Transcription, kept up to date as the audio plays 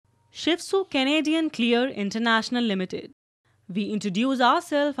Shivsu Canadian Clear International Limited. We introduce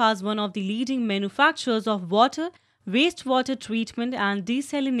ourselves as one of the leading manufacturers of water, wastewater treatment and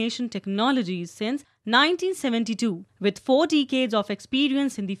desalination technologies since 1972, with 4 decades of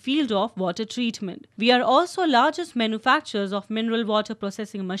experience in the field of water treatment. We are also largest manufacturers of mineral water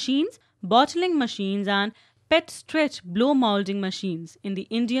processing machines, bottling machines and PET stretch blow molding machines in the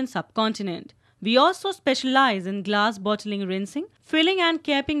Indian subcontinent. We also specialize in glass bottling rinsing, filling and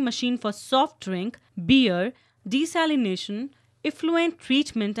capping machine for soft drink, beer, desalination, effluent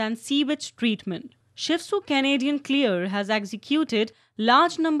treatment and sewage treatment. Shivsu Canadian Clear has executed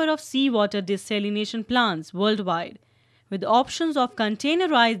large number of seawater desalination plants worldwide, with options of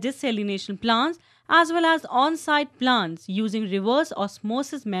containerized desalination plants as well as on-site plants using reverse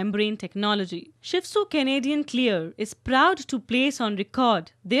osmosis membrane technology. Shivsu Canadian Clear is proud to place on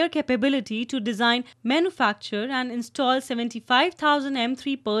record their capability to design, manufacture and install 75,000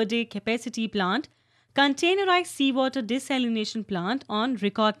 M3 per day capacity plant, containerized seawater desalination plant on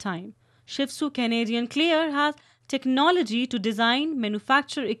record time. Shivsu Canadian Clear has technology to design,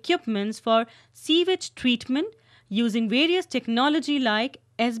 manufacture equipments for sewage treatment using various technology like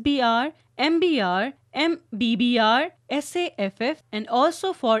SBR, MBR, MBBR, SAFF and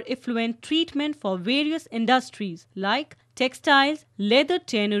also for effluent treatment for various industries like textiles, leather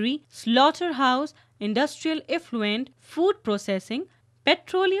tannery, slaughterhouse, industrial effluent, food processing,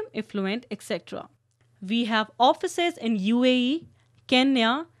 petroleum effluent, etc. We have offices in UAE,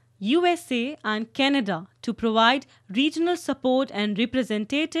 Kenya, USA and Canada to provide regional support and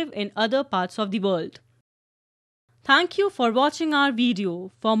representative in other parts of the world. Thank you for watching our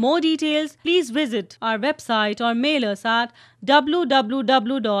video. For more details, please visit our website or mail us at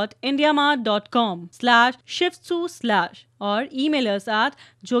www.indiamart.com/shivsu/ or email us at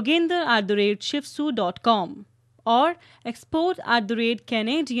jogender@shivsu.com or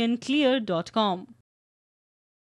export@canadianclear.com.